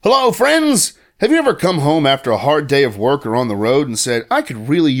Hello, friends! Have you ever come home after a hard day of work or on the road and said, I could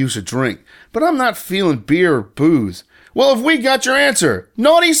really use a drink, but I'm not feeling beer or booze? Well, have we got your answer?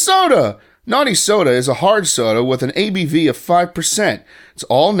 Naughty Soda! Naughty Soda is a hard soda with an ABV of 5%. It's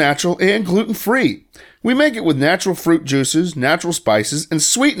all natural and gluten-free. We make it with natural fruit juices, natural spices, and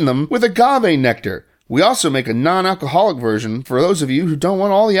sweeten them with agave nectar. We also make a non-alcoholic version for those of you who don't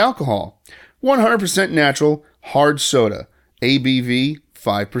want all the alcohol. 100% natural, hard soda. ABV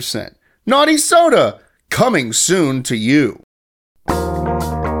 5%. Naughty Soda, coming soon to you.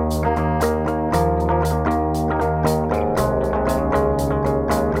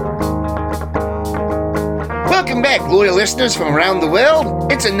 Welcome back, loyal listeners from around the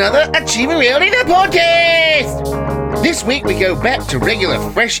world. It's another Achieving Reality the podcast. This week we go back to regular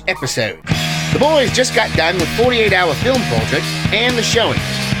fresh episodes. The boys just got done with 48-hour film project and the showing,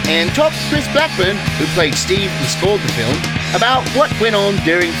 and talked to Chris Blackburn, who played Steve and scored the film, about what went on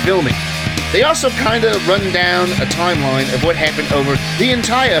during filming. They also kind of run down a timeline of what happened over the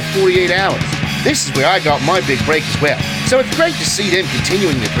entire 48 hours. This is where I got my big break as well, so it's great to see them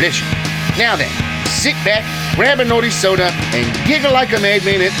continuing the tradition. Now then, sit back, grab a naughty soda, and giggle like a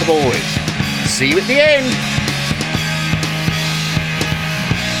madman at the boys. See you at the end.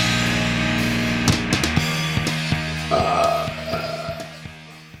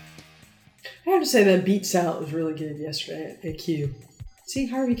 I have to say that beet salad was really good yesterday at Q. See,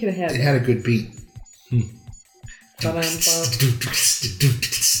 Harvey could have had It that. had a good beat.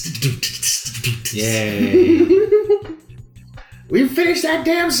 Yay. We finished that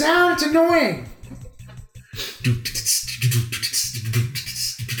damn sound. It's annoying.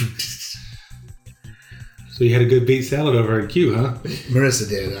 So you had a good beet salad over at Q, huh? Marissa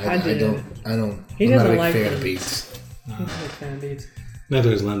did. I did. I don't. He I'm not doesn't a big like fan of beets. beets. He's a big fan of beets.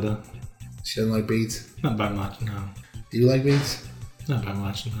 Neither is Linda. She doesn't like beets. Not by much, no. Do you like beets? Not by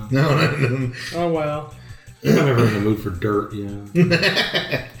much, no. No. Oh, well. I'm never in the mood for dirt, yeah.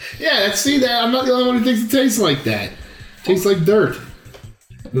 Yeah, see that. I'm not the only one who thinks it tastes like that. Tastes like dirt.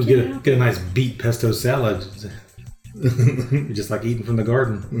 We'll get a nice beet pesto salad. You just like eating from the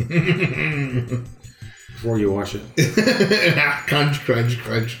garden. Before you wash it. Crunch, crunch,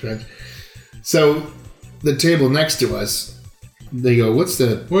 crunch, crunch. So, the table next to us, they go, what's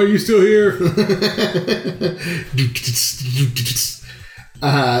the... Why are you still here?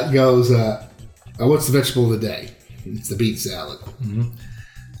 What's the vegetable of the day? It's the beet salad. Mm-hmm.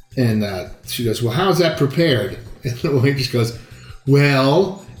 And she goes, well, how's that prepared? And the waitress goes,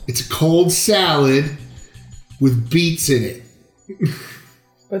 well, it's a cold salad with beets in it.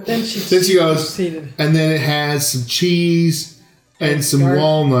 But then she goes, proceeded. and then it has some cheese and some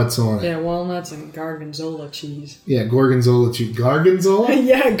walnuts on it. Yeah, walnuts and gorgonzola cheese. Yeah, gorgonzola cheese. Gorgonzola?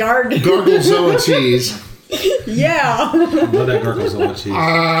 Yeah, Gorgonzola cheese. Yeah. I love that gorgonzola cheese.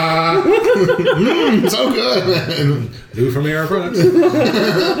 So good. New from AR Products.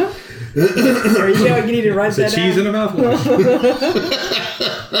 Or, you need to write It's a that cheese down. in a mouthwash.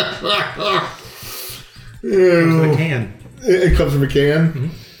 Comes in a can. It comes from a can. Mm-hmm.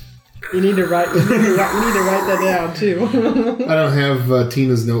 You need to write that down, too. I don't have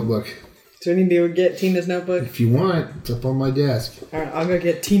Tina's notebook. So we need to get Tina's notebook? If you want, it's up on my desk. All right, I'll go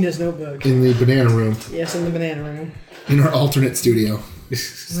get Tina's notebook. In the banana room. Yes, in the banana room. In our alternate studio.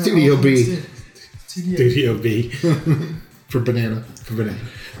 Studio B. Studio B. For banana. For banana.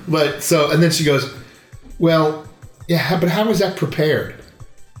 But, so, and then she goes, well, yeah, but how was that prepared?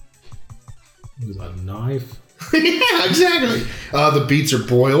 With a knife. Yeah, exactly. The beets are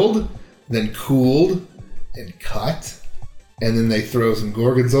boiled, then cooled, and cut. And then they throw some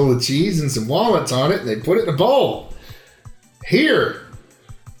gorgonzola cheese and some walnuts on it, and they put it in a bowl. Here,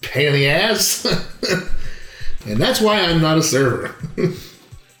 pain in the ass. And that's why I'm not a server.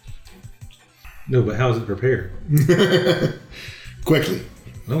 No, but how is it prepared? Quickly.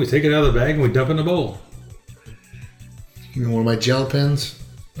 Well, we take it out of the bag and we dump it in the bowl. You know one of my gel pens?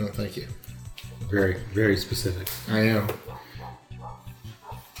 Oh, thank you. Very, very specific. I know.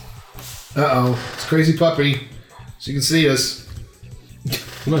 Uh-oh. It's Crazy Puppy. She can see us.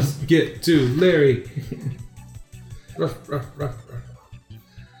 Must get to Larry. Ruff, ruff, ruff, ruff.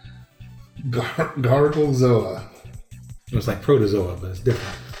 Garglezoa. It's like protozoa, but it's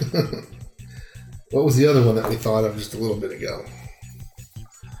different. What was the other one that we thought of just a little bit ago?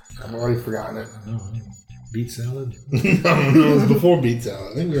 I've already forgotten it. Beet salad? No, it was before beet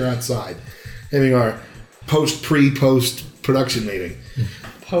salad. I think we were outside having our post production meeting.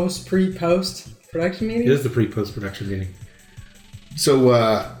 Post production meeting? It is the pre-post production meeting. So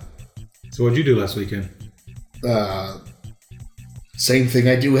what'd you do last weekend? Same thing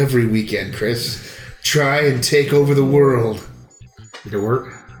I do every weekend, Chris. Try and take over the world. Did it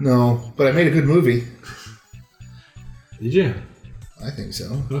work? No, but I made a good movie. Did you? I think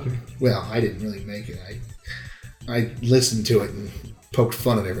so. Okay. Well, I didn't really make it. I listened to it and poked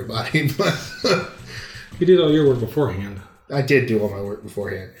fun at everybody, but You did all your work beforehand. I did do all my work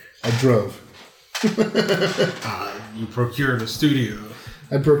beforehand. I drove. You procured a studio.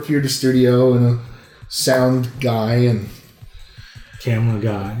 I procured a studio and a sound guy and Camera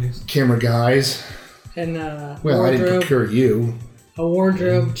guys. camera guys. And Well, I didn't wardrobe, procure you. a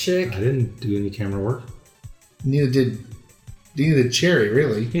wardrobe chick. I didn't do any camera work. Neither did Cherry,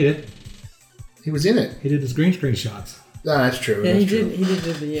 really. He did. He was in it. He did his green screen shots. No, that's true. Yeah, that's he true. did. He did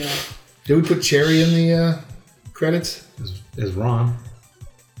do the. Did we put Cherry in the credits? As Ron.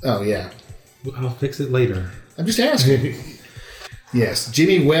 Oh, yeah. I'll fix it later. I'm just asking. Yes,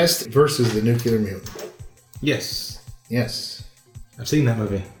 Jimmy West versus the Nuclear Mutant. Yes. Yes. I've seen that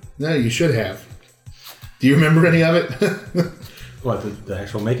movie. No, you should have. Do you remember any of it? What, the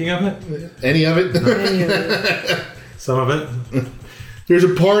actual making of it? Any of it? Anyway, Some of it? There's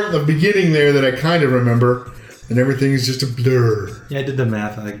a part in the beginning there that I kind of remember, and everything is just a blur. Yeah, I did the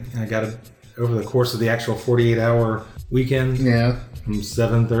math. I got it over the course of the actual 48-hour weekend Yeah. from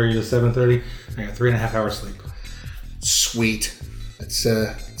 7:30 to 7:30. I got 3.5 hours sleep. Sweet.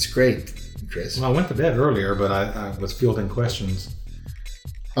 It's great, Chris. Well, I went to bed earlier, but I was fielding questions.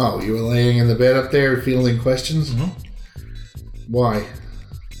 Oh, you were laying in the bed up there fielding questions? Mhm. Why?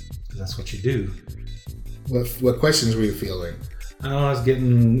 That's what you do. What questions were you fielding? I was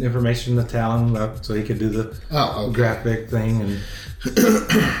getting information to Talon so he could do the Oh, okay. graphic thing and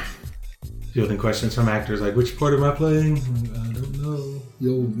fielding questions from actors like, which part am I playing? I don't know.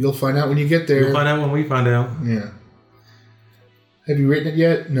 You'll find out when you get there. We'll find out when we find out. Yeah. Have you written it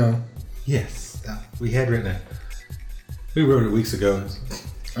yet? No. Yes, we had written it. We wrote it weeks ago.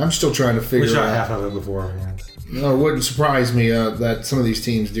 I'm still trying to We figure shot out. half of it beforehand. No, it wouldn't surprise me that some of these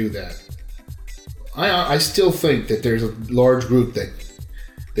teams do that. I still think that there's a large group that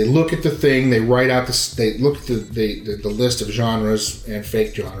they look at the thing, they write out they look at the list of genres and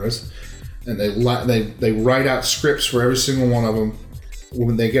fake genres, and they write out scripts for every single one of them.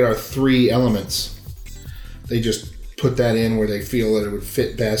 When they get our 3 elements, they just put that in where they feel that it would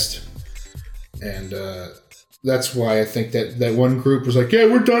fit best, and that's why I think that one group was like, "Yeah,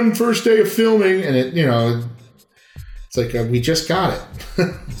 we're done first day of filming," and it's like we just got it.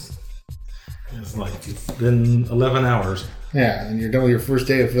 It's like, it's been 11 hours. Yeah, and you're done with your first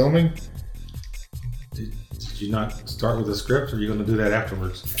day of filming? Did you not start with the script, or are you going to do that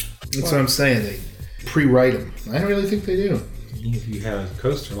afterwards? That's what I'm saying. They pre-write them. I don't really think they do. If you have a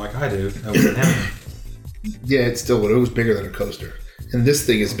coaster like I do, that wouldn't happen. Yeah, it was bigger than a coaster. And this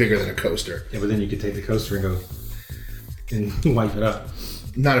thing is bigger than a coaster. Yeah, but then you could take the coaster and go and wipe it up.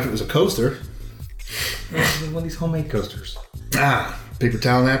 Not if it was a coaster. One of these homemade coasters. Paper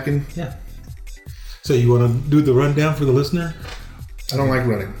towel napkin? Yeah. So you want to do the rundown for the listener? I don't like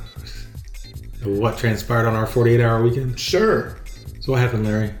running. What transpired on our 48-hour weekend? Sure. So what happened,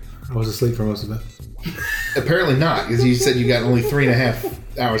 Larry? I was asleep for most of it. Apparently not, because you said you got only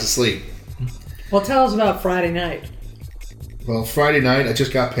 3.5 hours of sleep. well, tell us about Friday night. Well, Friday night, I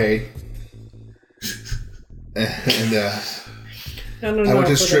just got paid. And No, I went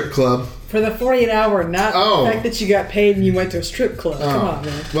to a for strip club. For the 48-hour, not Oh. the fact that you got paid and you went to a strip club. Come on,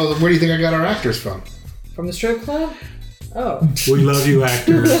 man. Well, where do you think I got our actors from? From the strip club? Oh. We love you,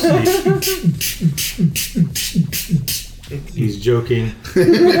 actors. He's joking.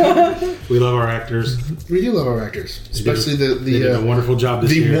 We love our actors. We do love our actors. Especially They did a wonderful job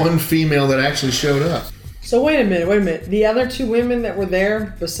this the year. one female that actually showed up. So wait a minute. The other 2 women that were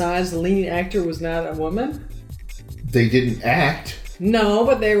there, besides the leading actor, was not a woman? They didn't act. No,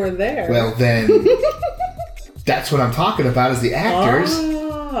 but they were there. Well, then, that's what I'm talking about is the actors.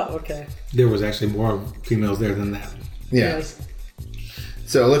 Oh, okay. There was actually more females there than that. Yeah. Yes.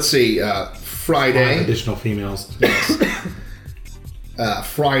 So let's see. 5 Friday. additional females.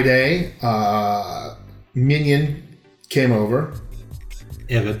 Friday. Minion came over.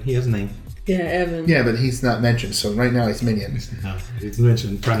 Evan, he has a name. Yeah, Evan. Yeah, but he's not mentioned. So right now he's Minion. No, he's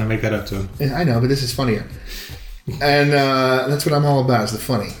mentioned, trying to make that up to him. And I know, but this is funnier. And that's what I'm all about, is the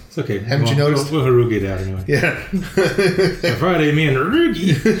funny. It's okay. Haven't you noticed? We'll Harugi it out anyway. Yeah. So Friday, me and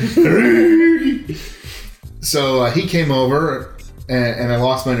Harugi. So he came over, and I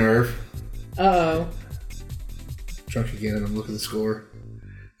lost my nerve. Uh-oh. Drunk again, and I'm looking at the score.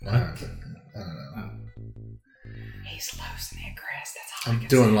 What? I don't know. He's losing it, Chris. That's all I'm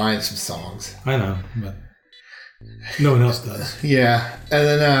doing lines from songs. I know, but no one else does. Yeah. And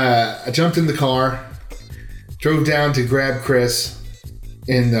then I jumped in the car, drove down to grab Chris,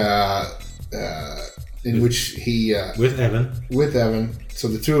 in which he With Evan. with Evan So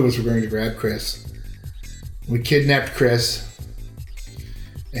the two of us were going to grab Chris. We kidnapped Chris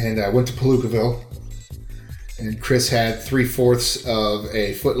and went to Palookaville. And Chris had 3/4 of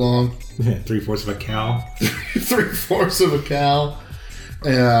a foot long. 3/4 of a cow. 3/4 of a cow.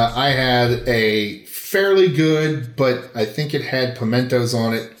 I had a fairly good, but I think it had pimentos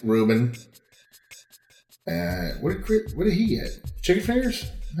on it, Reuben. What did he get? Chicken fingers?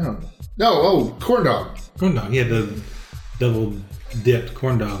 No. Oh, corn dog. Corn dog, yeah, the double dipped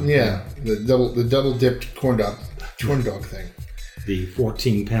corn dog. Yeah, the double dipped corn dog thing. The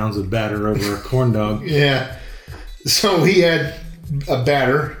 14 pounds of batter over a corn dog. Yeah. So he had a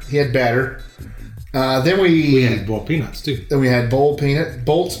batter. He had batter. Then we had boiled peanuts too. Then we had boiled peanuts,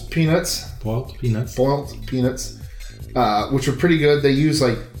 Boiled peanuts, which were pretty good. They used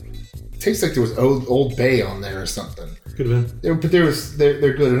tastes like there was Old Bay on there or something. Could have been. They're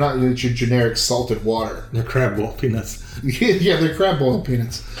good. They're not your generic salted water. They're crab boiled peanuts. Yeah, they're crab boiled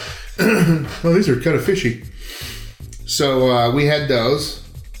peanuts. Well, these are kind of fishy. So we had those.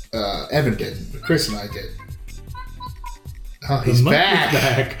 Evan did. Chris and I did. Oh, he's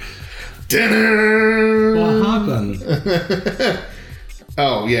back. Dinner. What happened?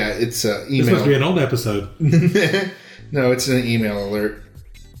 Oh, yeah, it's email. This must be an old episode. No, it's an email alert.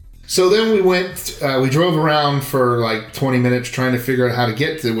 So then we drove around for like 20 minutes trying to figure out how to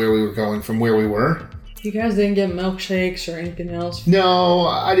get to where we were going from where we were. You guys didn't get milkshakes or anything else? No,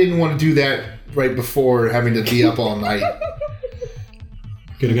 I didn't want to do that right before having to be up all night.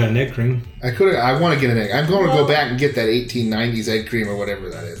 Could have got an egg cream. I want to get an egg. I'm going to go back and get that 1890s egg cream or whatever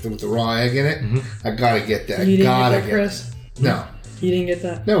that is with the raw egg in it. Mm-hmm. I got to get that. You didn't get that, Chris? No. You didn't get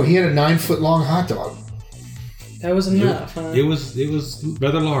that? No, he had a 9-foot long hot dog. That was enough, huh? It was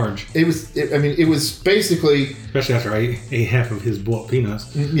rather large. It was basically... Especially after I ate half of his boiled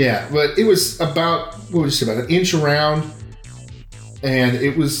peanuts. Yeah, but it was about an inch around, and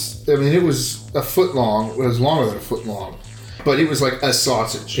it was a foot long. It was longer than a foot long, but it was like a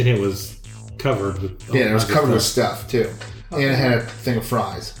sausage. And it was covered with... it was covered with stuff, too. And it had a thing of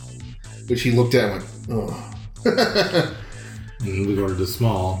fries, which he looked at and went, oh. And we ordered a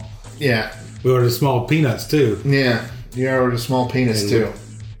small... Yeah. We ordered small peanuts, too. Yeah. You ordered small peanuts, too.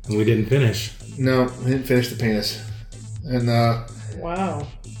 And we didn't finish. No, we didn't finish the penis. And, wow.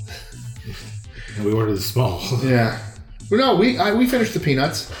 And we ordered the small. Yeah. Well, no, we finished the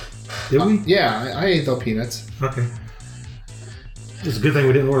peanuts. Did we? Yeah, I ate the peanuts. Okay. It's a good thing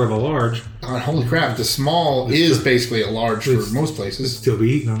we didn't order the large. Holy crap, the small is basically a large for most places. Still be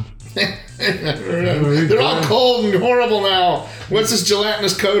eating them. They're all cold and horrible now. What's this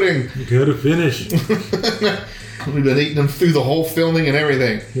gelatinous coating? You gotta finish. We've been eating them through the whole filming and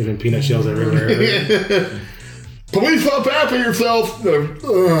everything. There's been peanut shells everywhere. Please stop after yourself.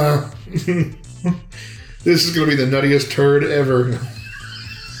 This is going to be the nuttiest turd ever.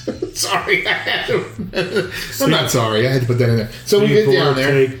 Sorry. I'm not sorry. I had to put that in there. So we get down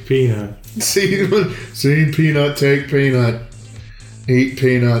there. Take peanut. Seen peanut, take peanut. Eat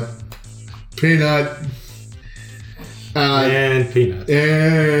peanut. Peanut. And peanut.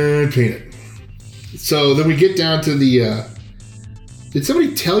 And peanut. So then we get down to the... did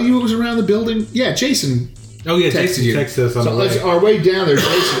somebody tell you it was around the building? Yeah, Jason. Oh, yeah, Jason texted us on the way. Our way down there,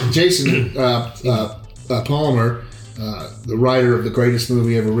 Jason Palmer, the writer of the greatest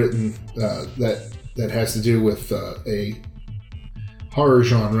movie ever written that has to do with a horror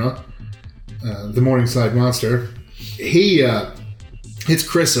genre, The Morningside Monster. He hits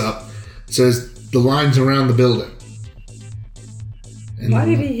Chris up, says the line's around the building. And why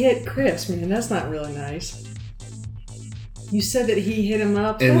did he hit Chris, man? That's not really nice. You said that he hit him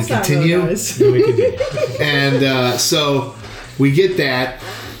up. And that's we continue. Not really nice. And we continue. And so we get that.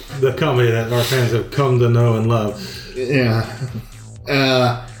 The company that our fans have come to know and love. Yeah.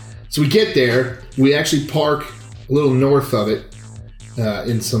 So we get there. We actually park a little north of it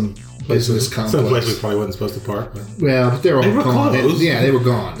in some business complex. Some place we probably wasn't supposed to park. But. Well, but they were all gone. Closed. They were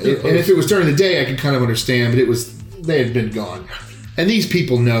gone. And if it was during the day, I could kind of understand, but they had been gone. And these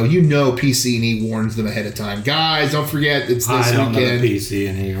people know, PC&E warns them ahead of time. Guys, don't forget, it's this I don't weekend. know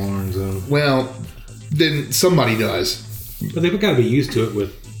PC&E warns them. Well, then somebody does. But they've got to be used to it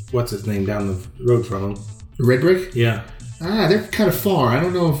with, what's his name, down the road from them. Red Brick? Yeah. They're kind of far. I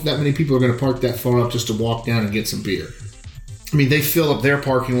don't know if that many people are going to park that far up just to walk down and get some beer. I mean, they fill up their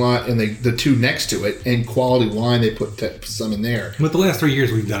parking lot and the two next to it, and Quality Wine, they put some in there. But the last 3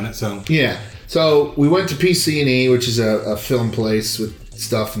 years we've done it, so. Yeah. So we went to PC&E, which is a film place with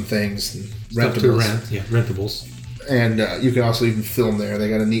stuff and things. And Stuff to rent. Yeah, rentables. And you can also even film there. They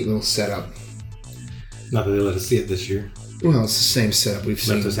got a neat little setup. Not that they let us see it this year. Well, it's the same setup we've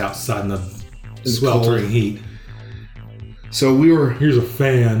seen. Left us outside in the It's sweltering cold. heat. So we were. Here's a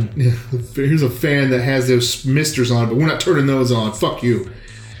fan. Here's a fan that has those misters on, but we're not turning those on. Fuck you.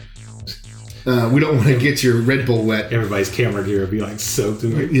 We don't want to get your Red Bull wet. Everybody's camera gear would be like soaked.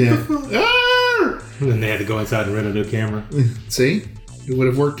 Yeah. Ah! And then they had to go inside and rent a new camera. See, it would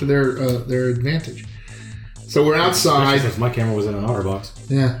have worked to their advantage. So we're outside. Since my camera was in an OtterBox.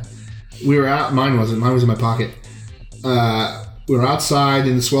 Yeah, we were out. Mine wasn't. Mine was in my pocket. We were outside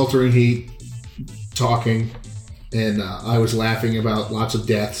in the sweltering heat, talking, and I was laughing about lots of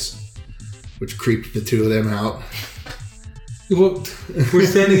deaths, which creeped the two of them out. Well, we're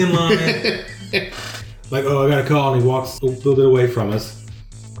standing in line. Like, oh, I got a call, and he walks a little bit away from us.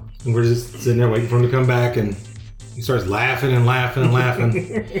 And we're just sitting there waiting for him to come back, and he starts laughing and laughing and laughing.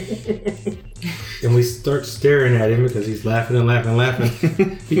 And we start staring at him because he's laughing and laughing and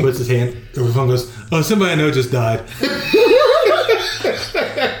laughing. He puts his hand over the phone and goes, oh, somebody I know just died.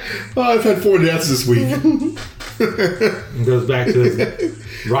 Oh, I've had 4 deaths this week. And goes back to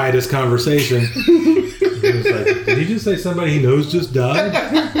his riotous conversation. He was like, did he just say somebody he knows just died?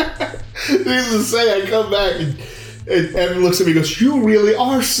 Needless to say, I come back and Evan looks at me and goes, you really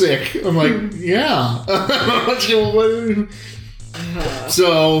are sick. I'm like, yeah.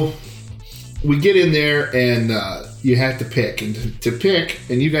 So we get in there and you have to pick. And to pick,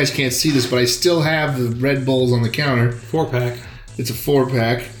 and you guys can't see this, but I still have the Red Bulls on the counter. 4-pack. It's a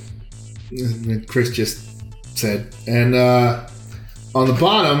 4-pack. Chris just said. And on the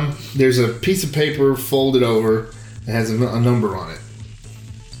bottom, there's a piece of paper folded over that has a number on it.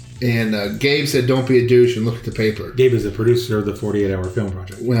 And Gabe said, don't be a douche and look at the paper. Gabe is the producer of the 48-hour film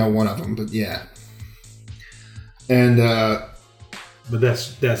project. Well, one of them, but yeah. And but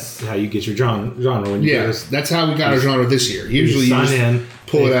that's how you get your genre when you yeah, that's how we got our genre this year. Usually you just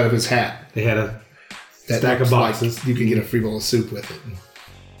pull it out of his hat. They had a That stack of looks like boxes. you can get a free bowl of soup with it.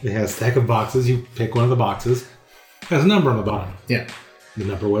 They had a stack of boxes. You pick one of the boxes. It has a number on the bottom. Yeah. The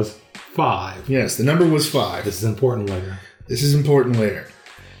number was 5. Yes, the number was 5. This is important later. This is important later.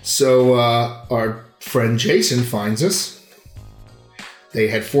 So our friend Jason finds us. They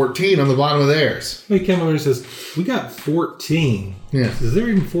had 14 on the bottom of theirs. He came over and says, we got 14. Yeah. Is there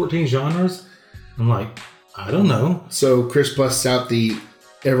even 14 genres? I'm like, I don't know. So Chris busts out the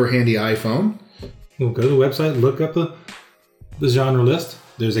ever handy iPhone. We'll go to the website, look up the genre list.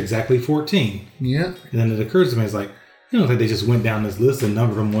 There's exactly 14. Yeah. And then it occurs to me, it's like, you don't think they just went down this list and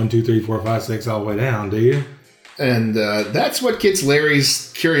numbered them 1, 2, 3, 4, 5, 6 all the way down, do you? And that's what gets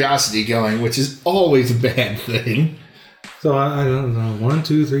Larry's curiosity going, which is always a bad thing. So I don't know. 1,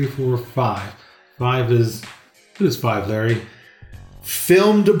 2, 3, 4, 5. 5 is... What is 5, Larry?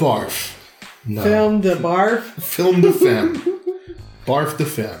 Film de barf. No. Film de barf. Film de femme. Barf de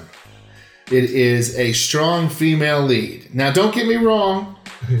femme. It is a strong female lead. Now, don't get me wrong.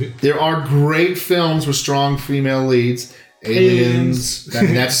 There are great films with strong female leads. Aliens. I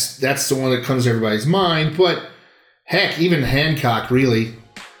mean, that's the one that comes to everybody's mind. But heck, even Hancock, really.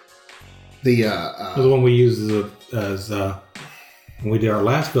 The one we used as when we did our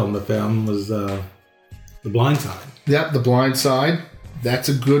last film, the film was The Blind Side. Yep, The Blind Side. That's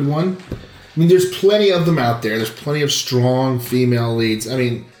a good one. I mean, there's plenty of them out there. There's plenty of strong female leads. I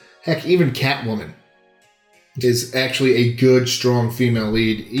mean, heck, even Catwoman is actually a good, strong female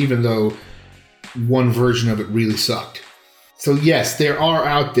lead, even though one version of it really sucked. So yes, there are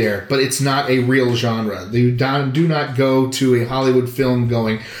out there, but it's not a real genre. You do not go to a Hollywood film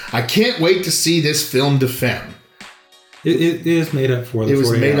going, I can't wait to see this film de femme. It is made up for the 48 It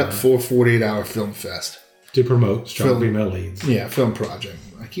was made hour, up for 48-hour Film Fest. to promote strong Film- female leads. Yeah, Film Project.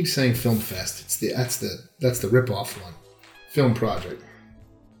 I keep saying Film Fest. That's the rip-off one. Film Project.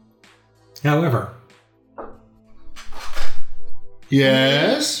 However,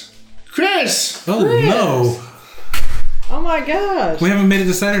 Yes? Chris! oh Chris! no, Oh my gosh. we haven't made it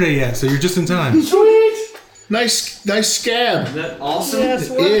to Saturday yet, so you're just in time. Sweet! Nice scab. Isn't that awesome? Yes,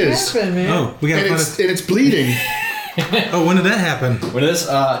 what is. happened, man? Oh, we gotta And find it's bleeding. Oh, when did that happen? When is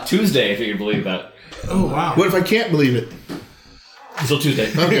Tuesday, if you can believe that. Oh wow. What if I can't believe it? Until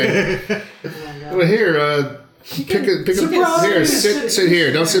Tuesday. Okay. Well, here, pick a here. Sit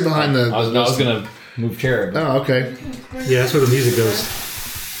here. Don't sit behind the. I was gonna move chair. Oh, okay. Yeah, that's where the music goes.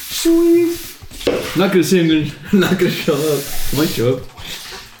 Sweet. I'm not gonna say I'm not gonna show up. I might show up.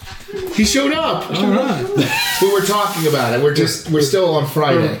 He showed up. All right. We were talking about it. We're still on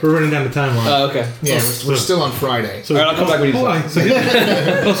Friday. We're running down the timeline. Oh, okay. Yeah, we're still on Friday. So, All right, I'll come back when he's hold done.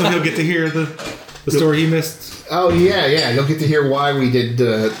 on. So he'll get to hear the story he missed. Oh yeah. You'll get to hear why we did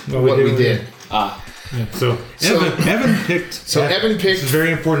what we did. Ah. Yeah, so Evan picked. So Evan picked- This is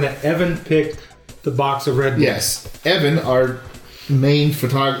very important that Evan picked the box of Red Bull. Yes, Evan, our main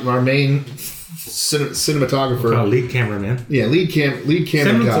photographer, our main cinematographer. Lead cameraman. Yeah, lead camera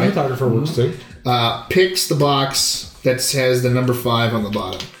guy. Cinematographer works too. Picks the box that has the number 5 on the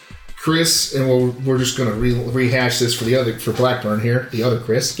bottom. Chris, and we're just going to rehash this for Blackburn here. The other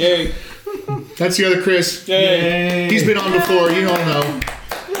Chris. Yay. That's the other Chris. Yay. He's been on before. You all know.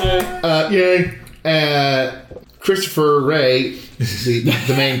 Yay. Christopher Ray,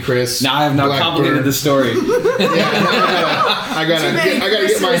 the main Chris. Now I have now complicated the story. I gotta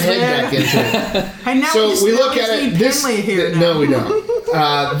get my head back into it. And now So we look at it. Penley here now. No, we don't.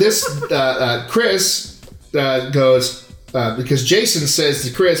 Chris goes because Jason says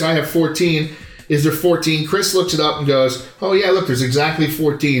to Chris, "I have 14. Is there 14?" Chris looks it up and goes, "Oh yeah, look, there's exactly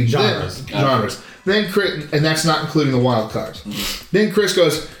 14 genres." Then Chris, and that's not including the wild cards. Then Chris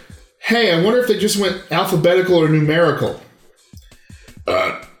goes, "Hey, I wonder if they just went alphabetical or numerical."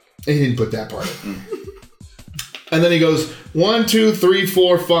 He didn't put that part in. And then he goes, 1, 2, 3,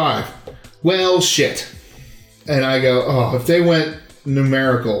 4, 5. Well, shit. And I go, oh, if they went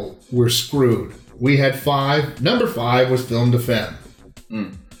numerical, we're screwed. We had 5. Number 5 was Film de Femme.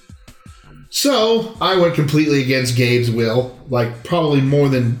 So I went completely against Gabe's will, like probably more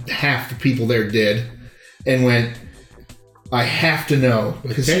than half the people there did, and went, I have to know.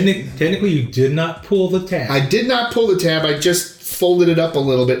 Technically, you did not pull the tab. I did not pull the tab. I just folded it up a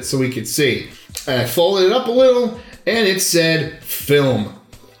little bit so we could see. And I folded it up a little, and it said film.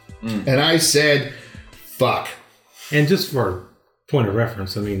 And I said, fuck. And just for point of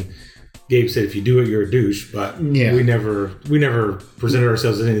reference, I mean, Gabe said if you do it, you're a douche, but Yeah. we never presented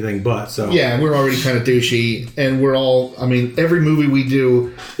ourselves as anything but. So Yeah, we're already kind of douchey, and we're all, I mean, every movie we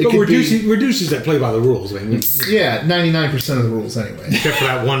do, but we're douches that play by the rules. I mean, yeah, 99% of the rules anyway. except for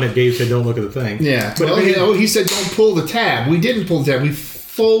that one that Gabe said don't look at the thing. Yeah. But Well, I mean, he said don't pull the tab. We didn't pull the tab. We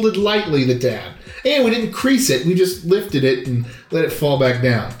folded lightly the tab. And we didn't crease it. We just lifted it and let it fall back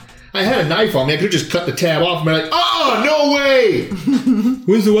down. I had a knife on me. I could have just cut the tab off and be like, oh, no way!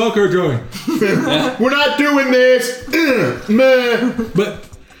 when's the wild card drawing? We're not doing this! Meh. But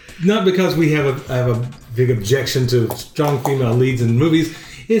not because we have a big objection to strong female leads in movies.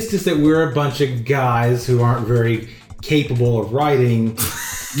 It's just that we're a bunch of guys who aren't very capable of writing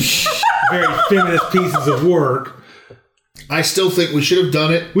very feminist pieces of work. I still think we should have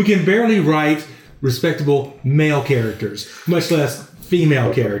done it. We can barely write respectable male characters, much less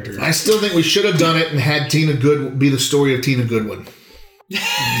female characters. I still think we should have done it and had Tina Good be the story of Tina Goodwin.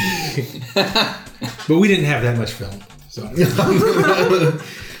 But we didn't have that much film. So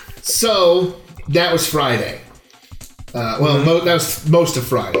So, that was Friday. That was most of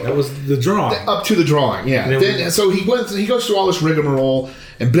Friday. that was the drawing. Up to the drawing, yeah. And then So he goes through all this rigmarole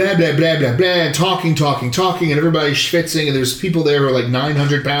and blah, blah, blah, blah, blah, and talking, and everybody's schwitzing, and there's people there who are like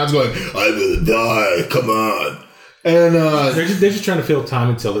 900 pounds going, I'm gonna die, come on. And they're just trying to fill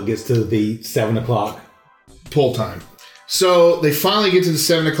time until it gets to the 7 o'clock. pull time. So they finally get to the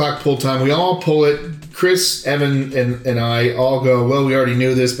 7 o'clock pull time. We all pull it. Chris, Evan, and I all go, well, we already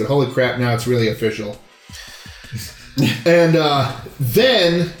knew this, but holy crap, now it's really official. And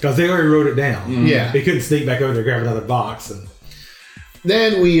then... Because they already wrote it down. Yeah. They couldn't sneak back over there, grab another box. And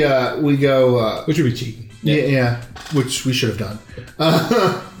Then we go... which would be cheating. Yeah, which we should have done.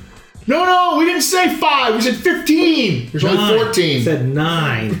 No, we didn't say 5. We said 15. There's only 14. I said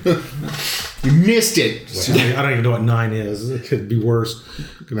 9. You missed it. I don't even know what 9 is. It could be worse.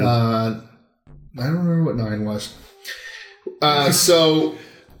 I don't remember what 9 was. So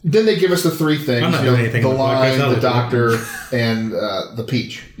then they give us the 3 things. I'm not doing anything the with line, podcast. the doctor, and the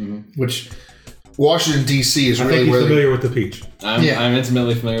peach. Which Washington, D.C. is I really think he's where familiar with the peach. I'm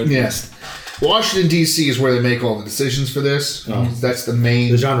intimately familiar with Yes. Washington, D.C. is where they make all the decisions for this. That's the main...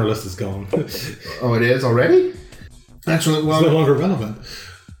 The genre list is gone. It's Oh, it is already? That's what, no longer relevant.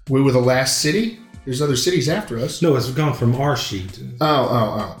 we were the last city? There's other cities after us. No, it's gone from our sheet.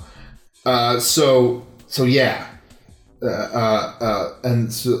 So yeah.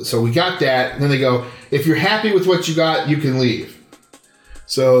 And so we got that. And then they go, if you're happy with what you got, you can leave.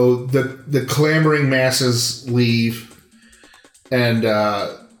 So the clamoring masses leave. And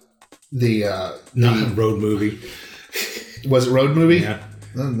Not a road movie. was it road movie? Yeah.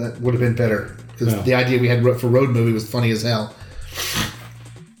 Well, that would have been better. Because No. the idea we had for road movie was funny as hell.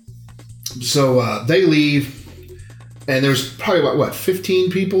 So they leave. And there's probably about, 15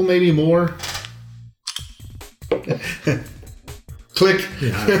 people, maybe more? Click.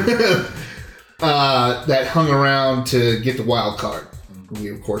 Yeah. That hung around to get the wild card. We,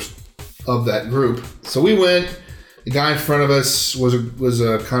 of course, of that group. So we went. The guy in front of us was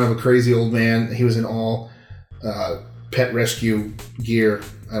a kind of a crazy old man. He was in all pet rescue gear.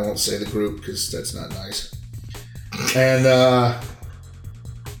 I won't say the group because that's not nice. And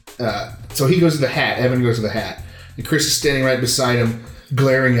So he goes to the hat. Evan goes to the hat. And Chris is standing right beside him,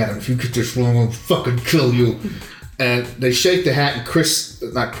 glaring at him. If you get this wrong, I'll fucking kill you. And they shake the hat, and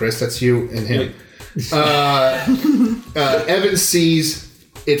not Chris, that's you and him. Evan sees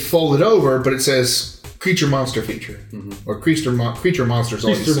it folded over, but it says creature monster feature. Or creature monsters. Creature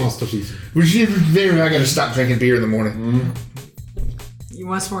monster feature. I gotta stop drinking beer in the morning. You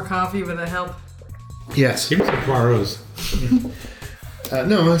want some more coffee? Would that help? Yes. Give me some Poirot's.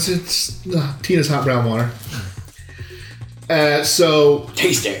 No, it's Tina's hot brown water. So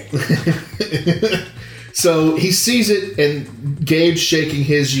Taste it. So he sees it, and Gabe's shaking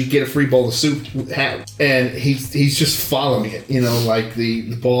his "you get a free bowl of soup" hat, and he's just following it. You know, like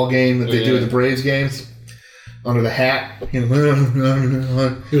the ball game that they do at the Braves games. Under the hat, you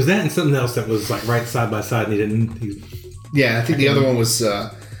know. It was that and something else that was like right side by side, and he didn't. Yeah, I think the other one was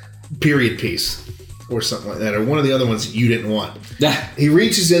period piece or something like that, or one of the other ones you didn't want. He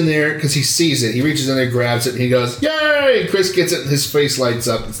reaches in there because he sees it. He reaches in there, grabs it, and he goes, "Yay!" Chris gets it, and his face lights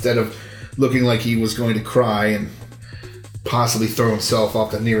up instead of looking like he was going to cry and possibly throw himself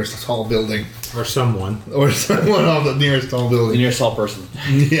off the nearest tall building. Or someone. Or someone off the nearest tall The building. nearest tall person.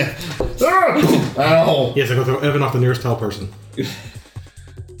 Yeah. Ow! Yes, I go throw Evan off the nearest tall person.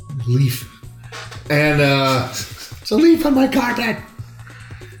 Leaf. And, it's a leaf on my carpet!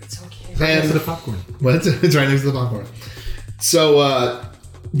 It's okay. Next to the And, popcorn. well, it's right next to the popcorn. So,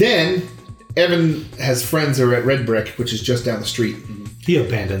 then, Evan has friends who are at Red Brick, which is just down the street. He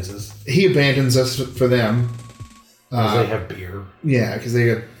abandons us. He abandons us for them. Because they have beer. Yeah, because they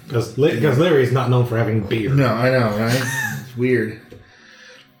got... Because Larry is not known for having beer. No, I know, right? It's weird.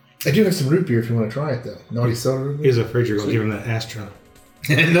 I do have some root beer if you want to try it, though. Naughty soda root beer? He's afraid you're going to give him that Astra.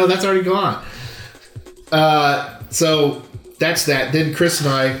 No, that's already gone. So that's that. Then Chris and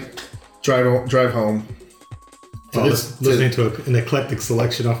I drive home. Listening to an eclectic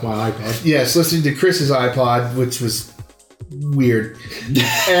selection off my iPad. Yes, listening to Chris's iPod, which was weird.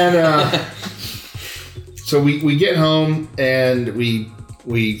 And so we get home and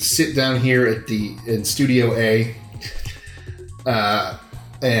we sit down here in Studio A.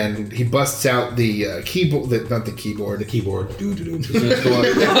 And he busts out the keyboard, not the keyboard, the keyboard. I didn't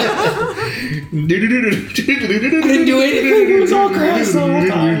do anything. It was all Chris the whole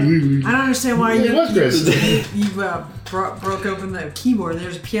time. I don't understand why It was Chris. you broke open the keyboard.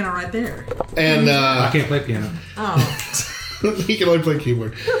 There's a piano right there. And I can't play piano. Oh, he can only play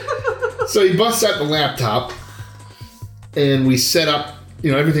keyboard. So he busts out the laptop, and we set up.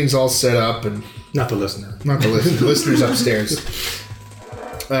 You know, everything's all set up, and Not the listener. not the listener. The listener's upstairs.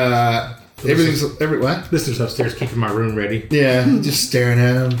 Everything's what? Listener's upstairs keeping my room ready. Yeah, just staring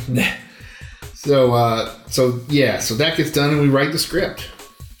at him. So that gets done, and we write the script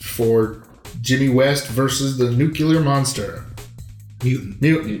for Jimmy West versus the nuclear monster. Mutant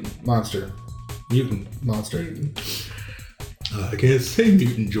monster. I can't say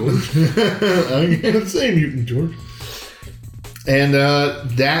mutant, George. I can't say mutant, George. And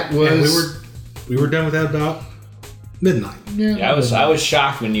that was. And we were done with that about midnight. Yeah, I was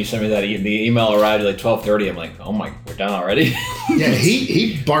shocked when you sent me that. The email arrived at like 12:30. I'm like, oh my, we're done already. Yeah,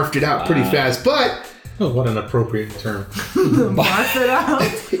 he barfed it out pretty fast, but Oh, what an appropriate term. barf it out.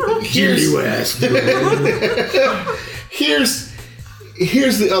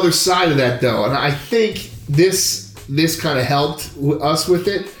 here's the other side of that, though, and I think this kind of helped us with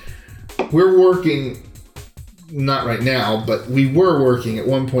it. We're working, not right now, but we were working at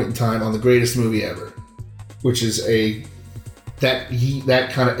one point in time on the greatest movie ever, which is that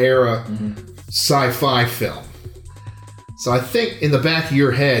kind of era sci-fi film. So I think in the back of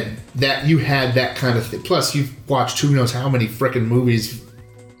your head that you had that kind of thing. Plus, you've watched who knows how many frickin' movies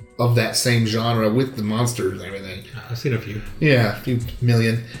of that same genre with the monsters and everything. I've seen a few. Yeah, a few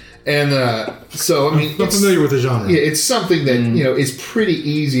million. And so, I mean, I'm familiar with the genre. Yeah, it's something that, you know, is pretty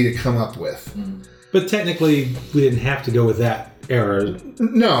easy to come up with. But technically, we didn't have to go with that era.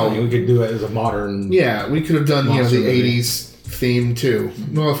 No. I mean, we could do it as a modern... Yeah, we could have done, you know, Monster the movie. 80s theme, too.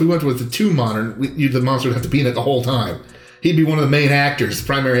 Well, if we went with the too modern, the monster would have to be in it the whole time. He'd be one of the main actors,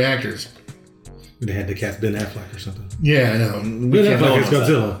 primary actors. We'd have had to cast Ben Affleck or something. Yeah, I know. We Ben can't, Affleck is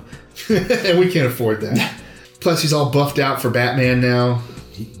Godzilla. and we can't afford that. Plus, he's all buffed out for Batman now.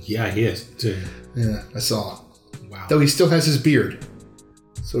 Yeah, he is, too. Yeah, I saw. Wow. Though he still has his beard.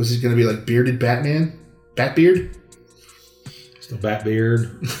 So is he going to be like bearded Batman? Batbeard? Still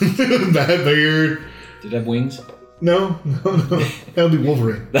Batbeard. Batbeard. Did it have wings? No. That would be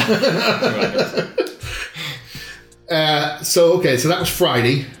Wolverine. So that was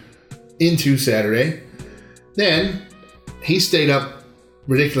Friday into Saturday. Then he stayed up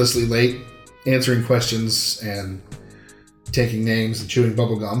ridiculously late answering questions and taking names and chewing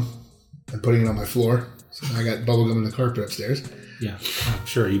bubblegum. and putting it on my floor. So I got bubble gum in the carpet upstairs. Yeah, I'm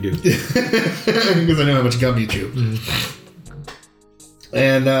sure you do. Because I know how much gum you chew.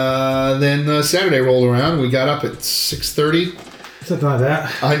 And then Saturday rolled around. We got up at 6:30. Something like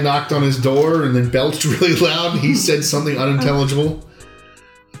that. I knocked on his door and then belched really loud. He said something unintelligible.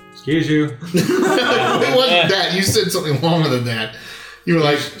 Excuse you. It wasn't that. You said something longer than that. You were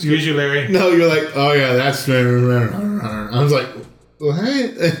like... Excuse you, Larry. No, you're like, oh yeah, that's... I was like,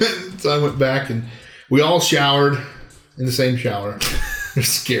 what? So I went back and we all showered in the same shower. It's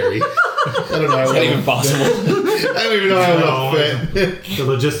scary. I don't know how It's not even possible. I don't even know how well fit. The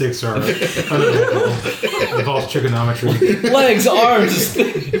logistics are unavailable. It involves trigonometry. Legs, arms,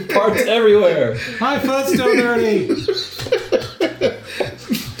 parts everywhere. My foot's still dirty.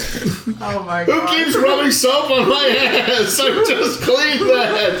 Oh my Who god. keeps rubbing soap on my ass? I just cleaned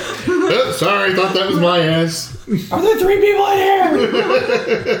that. Oh, sorry, thought that was my ass. Are there 3 people in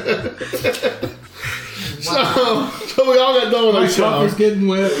here? So we all got done with My our shower. coffee's getting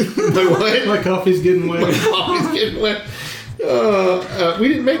wet. My what? My coffee's getting wet. Coffee's getting wet. We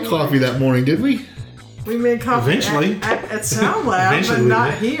didn't make coffee that morning, did we? We made coffee Eventually. at Sound Lab, Eventually but we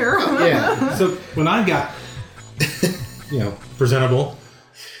not did. here. Yeah. So when I got, presentable,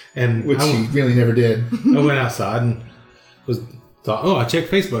 and Which I he really never did. went outside and thought, I check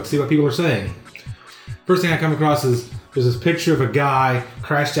Facebook, see what people are saying. First thing I come across is there's this picture of a guy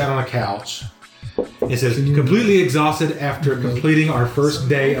crashed out on a couch. It says, completely exhausted after completing our first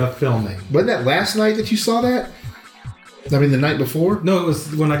day of filming. Wasn't that last night that you saw that? I mean, the night before? No, it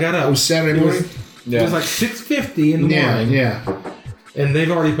was when I got up. It was Saturday morning? It was like 6:50 in the morning. Yeah. And they've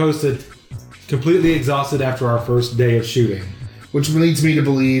already posted, completely exhausted after our first day of shooting. Which leads me to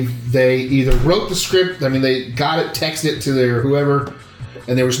believe they either wrote the script, I mean, they got it, texted it to their whoever,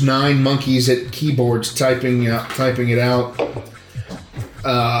 and there was 9 monkeys at keyboards typing it out.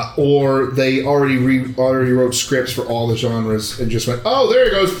 Or they already wrote scripts for all the genres and just went, oh, there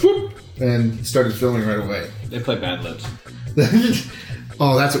it goes, whoop, and started filming right away. They play Mad Libs.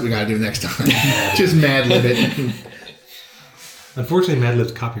 Oh, that's what we gotta do next time. Just Mad Lib it. Unfortunately, Mad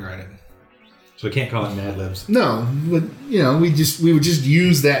Lib's copyrighted. So we can't call it Mad Libs. No, but we would just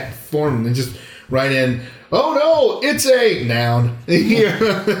use that form and just write in, oh no, it's a noun. Yeah.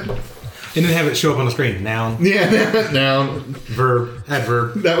 And then have it show up on the screen. Noun, Noun. verb,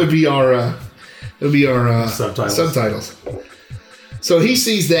 adverb. That would be our Subtitles. So he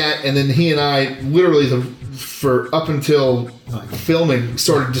sees that, and then he and I literally for up until filming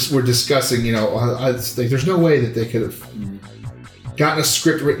we're discussing. I think there's no way that they could have gotten a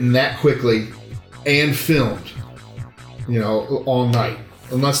script written that quickly and filmed, all night,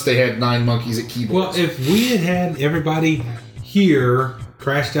 unless they had 9 monkeys at keyboards. Well, if we had everybody here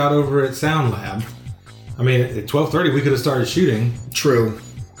crashed out over at Sound Lab, I mean, at 12:30 we could have started shooting. True,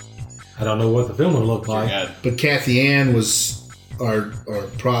 I don't know what the film would look like. but Kathy Ann was our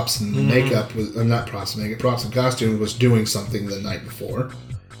props and makeup was not props and makeup, props and costume was doing something the night before.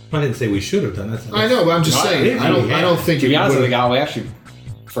 I didn't say we should have done that. I know, but I'm just saying. I don't think To be it honest with would. you, we actually,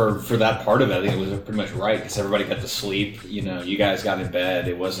 for that part of it, I think it was pretty much right because everybody got to sleep. You guys got in bed.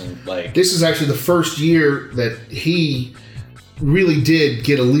 It wasn't like This is actually the first year that he really did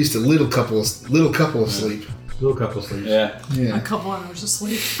get at least a little couple of sleep. Little couple sleeps. yeah. A couple hours of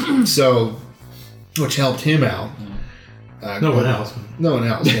sleep. So, which helped him out. No one else. No one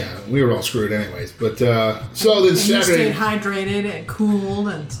else. Yeah, we were all screwed anyways. But so then And you Saturday. stayed hydrated and cooled,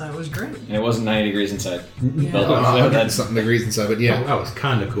 and so it was great. And it wasn't 90 degrees inside. Yeah. Well, 100 something degrees inside, but yeah. That was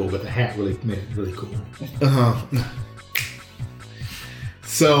kind of cool, but the hat really made it really cool.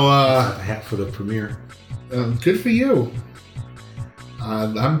 So The hat for the premiere. good for you.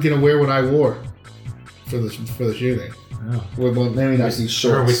 I'm gonna wear what I wore for the shooting. Oh. Well, maybe not these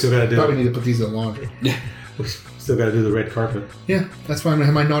Sure, shorts. we still gotta do Probably it. need to put these in the laundry. We still got to do the red carpet. Yeah, that's why I'm gonna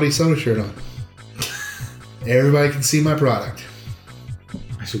have my Naughty Soda shirt on. Everybody can see my product.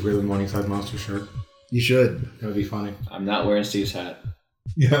 I should wear the Morningside Monster shirt. You should. That would be funny. I'm not wearing Steve's hat.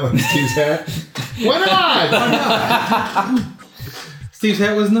 Yeah, like Steve's hat. Why not? Why not? Steve's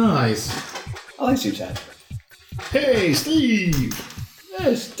hat was nice. I like Steve's hat. Hey, Steve.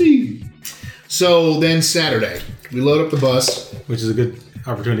 Hey, Steve. So then Saturday, we load up the bus. Which is a good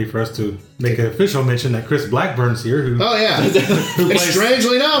opportunity for us to make an official mention that Chris Blackburn's here, who Oh yeah. And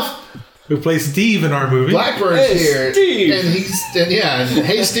strangely enough, plays Steve in our movie. Blackburn's Hey, here. Steve. And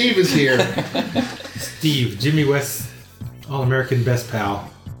Hey Steve is here. Steve, Jimmy West's All-American best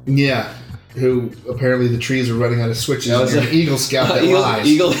pal. Yeah. Who apparently the trees are running out of switches. No, And it's you're a- an Eagle Scout that lies.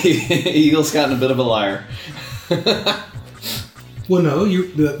 Eagle's gotten a bit of a liar. Well, no,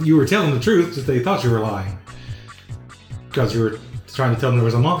 you were telling the truth, just they thought you were lying. Because you were trying to tell them there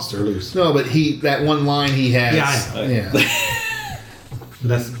was a monster loose. No, but that one line he has. Yeah, I know.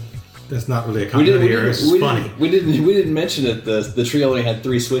 Yeah. That's not really a continuity error. It's funny. We didn't mention that the tree only had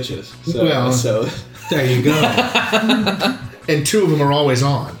 3 switches. So There you go. And 2 of them are always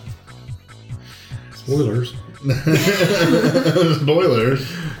on. Spoilers. Spoilers.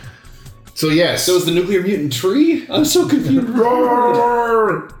 So yes. So is the nuclear mutant tree? I'm so confused.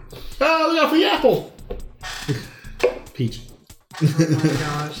 Roar! Oh, look out for the apple. Peach. Oh my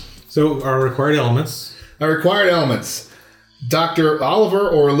gosh. So our required elements. Our required elements. Dr. Oliver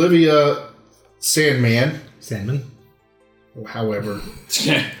or Olivia Sandman. Sandman. However.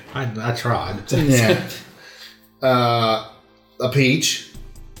 I tried. Yeah. A peach.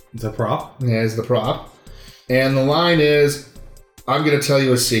 It's a prop. As the prop. And the line is, I'm going to tell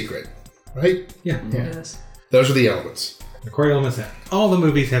you a secret. Right? Yeah. Yes. Those are the elements. Required elements that all the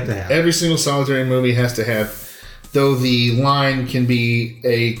movies have to have. Every single solitary movie has to have, though the line can be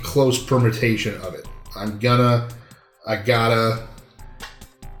a close permutation of it. I gotta,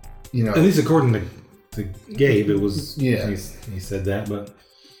 At least according to Gabe, it was. Yeah. He said that, but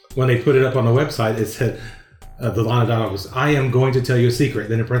when they put it up on the website, it said the line of dialogue was, "I am going to tell you a secret."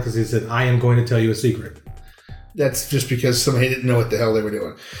 Then in parentheses, it said, "I am going to tell you a secret." That's just because somebody didn't know what the hell they were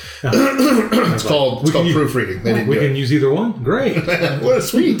doing. It's called proofreading. They didn't We do can use either one. Great. it. What a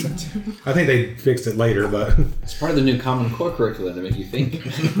sweet. I think they fixed it later, but It's part of the new Common Core curriculum to make you think.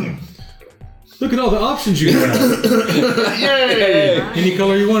 look at all the options you have. Yay! Any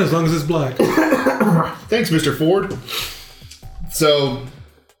color you want, as long as it's black. Thanks, Mr. Ford. So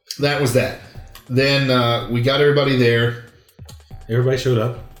that was that. Then we got everybody there. Everybody showed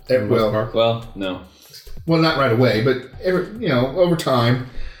up. for the most part. Well, no. Well, not right away, but over time.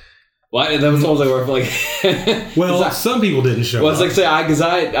 Well, that was almost like Well, some people didn't show Well, up. it's like because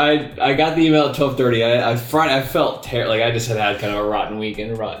I got the email at 12:30. I felt like I just had kind of a rotten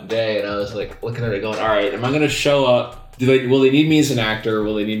weekend, a rotten day, and I was like looking at it, going, "All right, am I going to show up? Will they need me as an actor? Or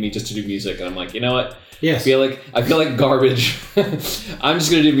will they need me just to do music?" And I'm like, you know what? Yes. I feel like garbage. I'm just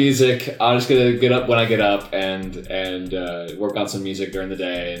gonna do music. I'm just gonna get up when I get up and work on some music during the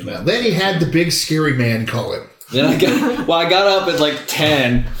day. And Well, then he had the big scary man call him. then I got up at like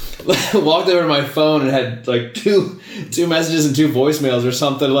 10, walked over to my phone and had like two messages and 2 voicemails or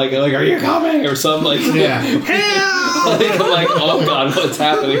something like "Are you coming?" or something like Yeah. I'm like, oh god, what's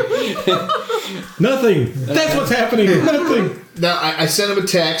happening? Nothing. That's what's happening. Nothing. Now, I sent him a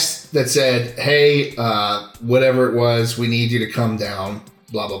text that said, hey, whatever it was, we need you to come down,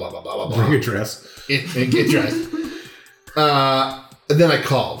 blah, blah, blah, blah, blah, blah, blah. Bring your dress. And get dressed. And then I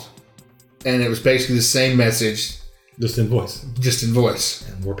called. And it was basically the same message, Just in voice. just in voice.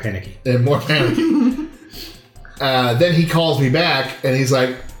 And more panicky. And more panicky. Then he calls me back, and he's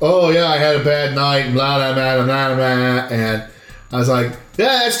like, oh, yeah, I had a bad night, and blah, blah, blah, blah, blah. And I was like,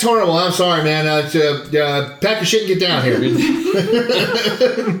 yeah, that's terrible. I'm sorry, man. Pack your shit and get down here.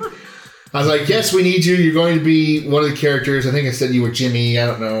 I was like, yes, we need you. You're going to be one of the characters. I think I said you were Jimmy. I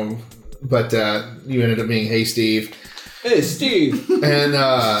don't know. But you ended up being Hey Steve. Hey, Steve. And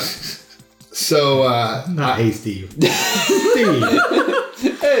so... Not hey, Steve. Steve.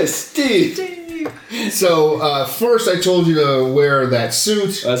 Hey, Steve. So first I told you to wear that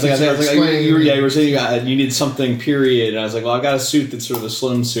suit. I was like, you were saying you need something, period. And I was like, well, I've got a suit that's sort of a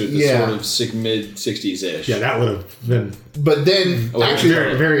slim suit that's Yeah. sort of mid-60s-ish. Yeah, that would have been But then, actually...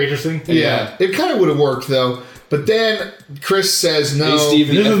 very, very interesting. Yeah, it kind of would have worked, though. But then Chris says no. Hey, Steve,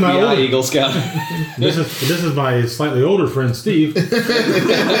 the This is my FBI order. Eagle Scout. This is my slightly older friend Steve,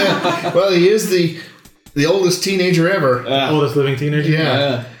 Well, he is the oldest teenager ever. oldest living teenager.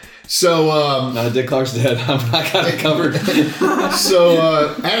 Yeah. So, Dick Clark's dead. I got it covered.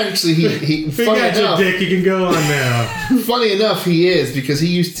 actually, he If you got your dick, you can go on now. funny enough, he is because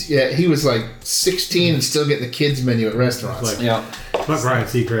he was like 16 and still getting the kids menu at restaurants. Like, Yeah. fuck Ryan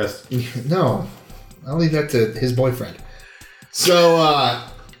Seacrest. No, I'll leave that to his boyfriend. So,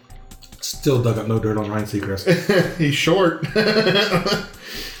 Still dug up no dirt on Ryan Seacrest. he's short.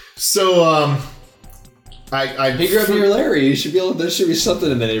 So, I He grew up near Larry. You should be able. There should be something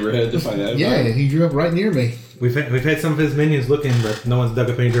in the neighborhood to find out. Yeah, he grew up right near me. We've had some of his minions looking, but no one's dug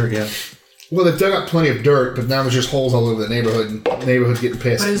up any dirt yet. Well, they've dug up plenty of dirt, but now there's just holes all over the neighborhood, and the neighborhood's getting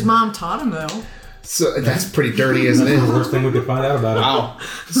pissed. But his mom taught him though. So that's pretty dirty, isn't The it? worst thing we could find out about it.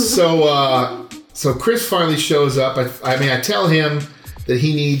 Wow. So Chris finally shows up. I tell him that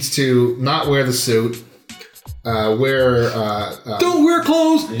he needs to not wear the suit. Don't wear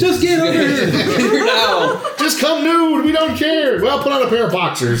clothes. Just get over here. Now. Just come nude. We don't care. Well, put on a pair of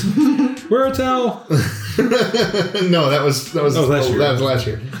boxers. Wear a towel. No, that was last year. That was last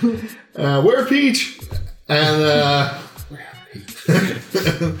year. Wear a peach. And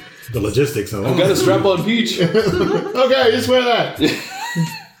The logistics of it. Got a strap on peach. Okay, just wear that.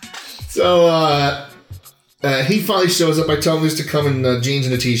 So he finally shows up. I tell him just to come in jeans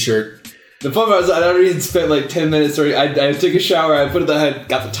and a t-shirt. The fun part was I'd already spent like 10 minutes. I took a shower. I put got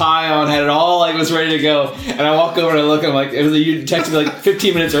the tie on, had it all like was ready to go. And I walk over and I look. And I'm like, you texted me like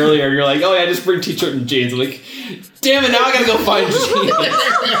 15 minutes earlier. You're like, oh yeah, just bring t-shirt and jeans. I'm like, damn it! Now I gotta go find jeans.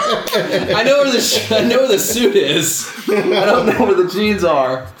 I know where the suit is. I don't know where the jeans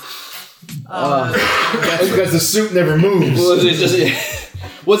are. That's because the suit never moves. Well, it's just.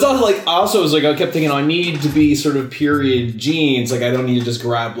 What's also like was like I kept thinking I need to be sort of period jeans. Like I don't need to just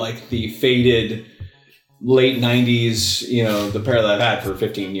grab like the faded late 90s, the pair that I've had for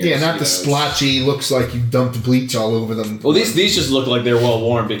 15 years. Yeah, not the splotchy, looks like you dumped bleach all over them. Well, these just look like they're well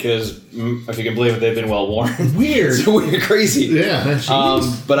worn because if you can believe it, they've been well worn. Weird. It's weird, crazy. Yeah.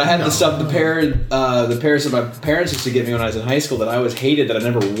 But I had the stuff, the pairs that my parents used to give me when I was in high school that I always hated that I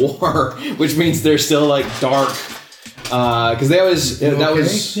never wore, which means they're still like dark. Because they always that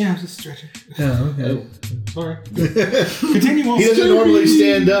was Yeah, I'm just stretching. Oh, okay. Sorry. Continue on. He doesn't normally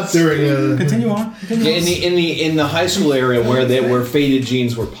stand up during Continue on. in the high school area where faded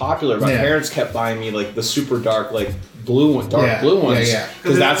jeans were popular. My Yeah. parents kept buying me like the super dark like blue ones. Because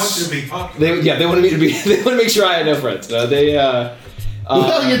Because that's they want you to be popular. they wanted me to be they wanted to make sure I had no friends. well,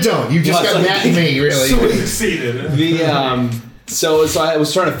 you don't. You just well, got it's Matt and me, really. So we succeeded. So I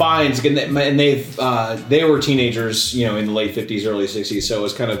was trying to find, and they were teenagers, in the late 50s, early 60s. So it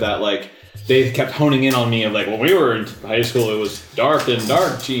was kind of that like they kept honing in on me of like, when we were in high school, it was dark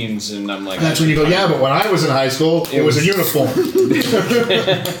jeans, and I'm like, That's when you go, yeah, but when I was in high school, it was a uniform.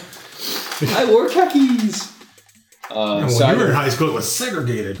 I wore khakis. When you were in high school, it was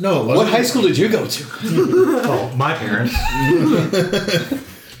segregated. No, it wasn't. What high school did you go to? Oh, my parents.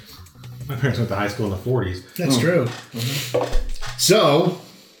 My parents went to high school in the 40s. That's true. Mm-hmm. So,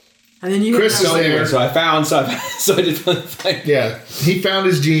 And then you Chris is there. So I did find. Yeah, he found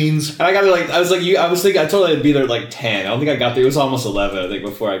his jeans. And I got there I was thinking I told I'd be there at like 10. I don't think I got there. It was almost 11, I think,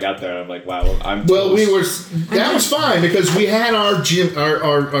 before I got there. And I'm like, wow, I'm Well, close. that was fine because we had our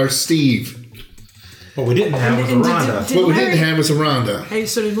Steve. What we didn't have was a Rhonda. What we didn't have was a Rhonda. Hey,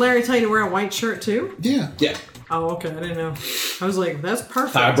 so did Larry tell you to wear a white shirt too? Yeah. Yeah. Oh, okay. I didn't know. I was like, that's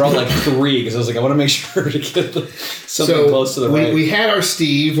perfect. I brought like 3 because I was like, I want to make sure to get something close to the right. We had our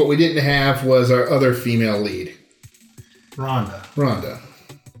Steve. What we didn't have was our other female lead, Rhonda.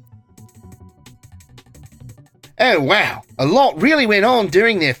 Oh wow, a lot really went on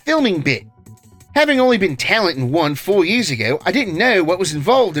during their filming bit. Having only been talent in one 4 years ago, I didn't know what was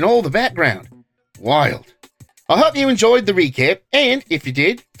involved in all the background. Wild. I hope you enjoyed the recap, and if you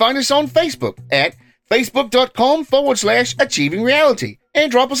did, find us on Facebook at facebook.com/Achieving Reality and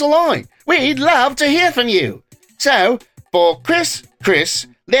drop us a line. We'd love to hear from you. So, for Chris,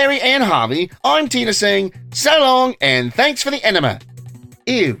 Larry, and Harvey, I'm Tina saying so long and thanks for the enema.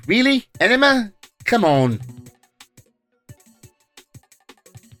 Ew, really? Enema? Come on.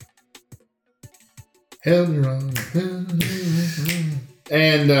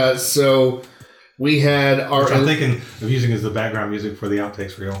 And so we had our. Which I'm thinking of using as the background music for the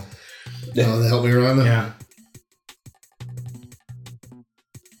outtakes reel. Oh, help me, Rhonda. Yeah.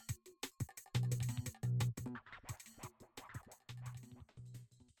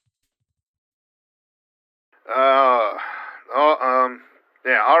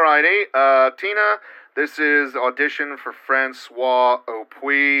 Yeah, alrighty. Tina, this is audition for Francois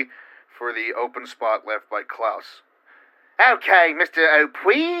Aupuy for the open spot left by Klaus. Okay, Mr.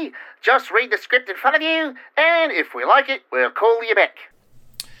 Aupuy, just read the script in front of you, and if we like it, we'll call you back.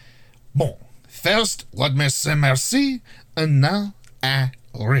 Bon, first, let me say merci, and now I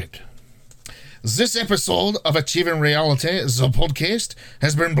read. This episode of Achieving Reality, the podcast,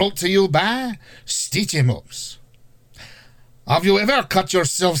 has been brought to you by Stitchy Mops. Have you ever cut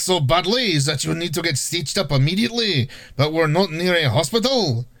yourself so badly that you need to get stitched up immediately, but were not near a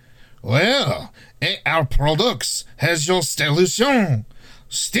hospital? Well, AR Products has your solution.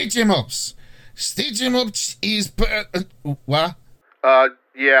 Stitchy Mops. Stitchy Mops is... what?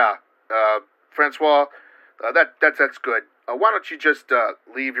 Yeah. Francois, that's good. Why don't you just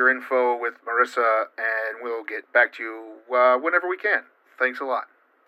leave your info with Marissa, and we'll get back to you whenever we can. Thanks a lot.